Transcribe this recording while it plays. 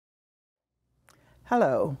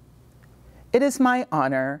Hello. It is my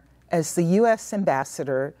honor as the U.S.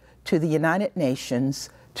 Ambassador to the United Nations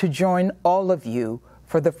to join all of you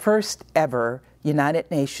for the first ever United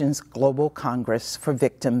Nations Global Congress for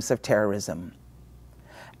Victims of Terrorism.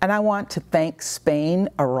 And I want to thank Spain,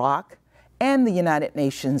 Iraq, and the United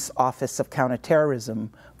Nations Office of Counterterrorism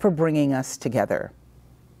for bringing us together.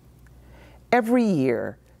 Every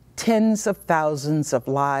year, tens of thousands of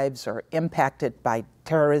lives are impacted by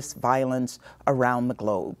terrorist violence around the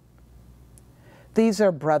globe. These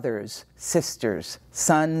are brothers, sisters,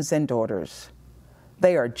 sons, and daughters.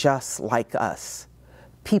 They are just like us,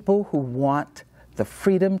 people who want the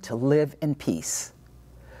freedom to live in peace.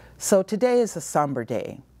 So today is a somber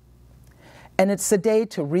day, and it's a day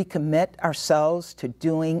to recommit ourselves to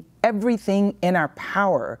doing everything in our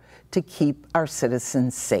power to keep our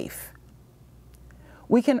citizens safe.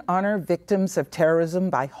 We can honor victims of terrorism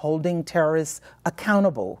by holding terrorists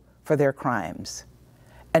accountable for their crimes.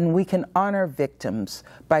 And we can honor victims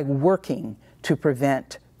by working to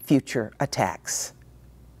prevent future attacks.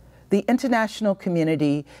 The international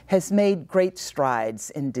community has made great strides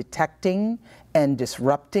in detecting and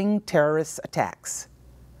disrupting terrorist attacks.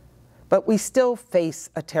 But we still face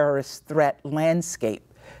a terrorist threat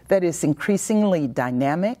landscape that is increasingly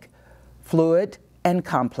dynamic, fluid, and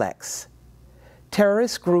complex.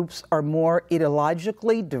 Terrorist groups are more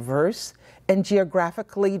ideologically diverse and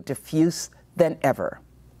geographically diffuse than ever.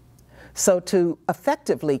 So to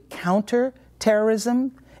effectively counter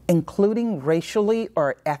terrorism, including racially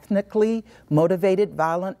or ethnically motivated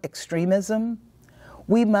violent extremism,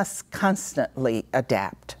 we must constantly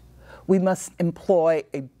adapt. We must employ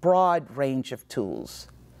a broad range of tools,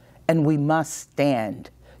 and we must stand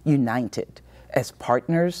united as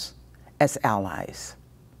partners, as allies.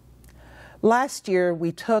 Last year,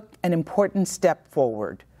 we took an important step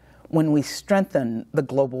forward when we strengthened the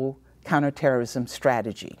global counterterrorism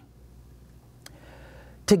strategy.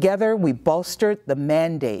 Together, we bolstered the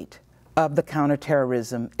mandate of the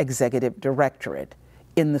Counterterrorism Executive Directorate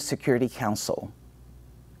in the Security Council.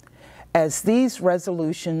 As these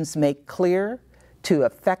resolutions make clear, to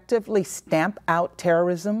effectively stamp out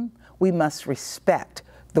terrorism, we must respect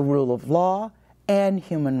the rule of law and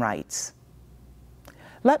human rights.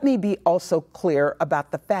 Let me be also clear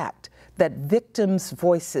about the fact that victims'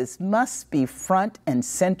 voices must be front and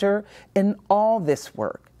center in all this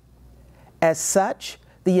work. As such,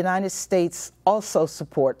 the United States also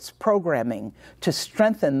supports programming to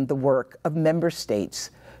strengthen the work of member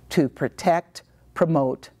states to protect,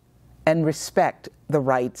 promote, and respect the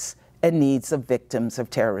rights and needs of victims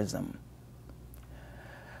of terrorism.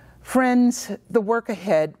 Friends, the work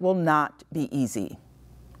ahead will not be easy,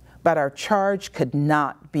 but our charge could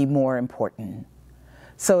not be more important.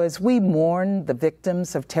 So as we mourn the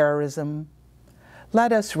victims of terrorism,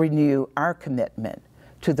 let us renew our commitment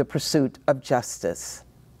to the pursuit of justice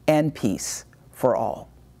and peace for all.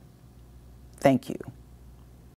 Thank you.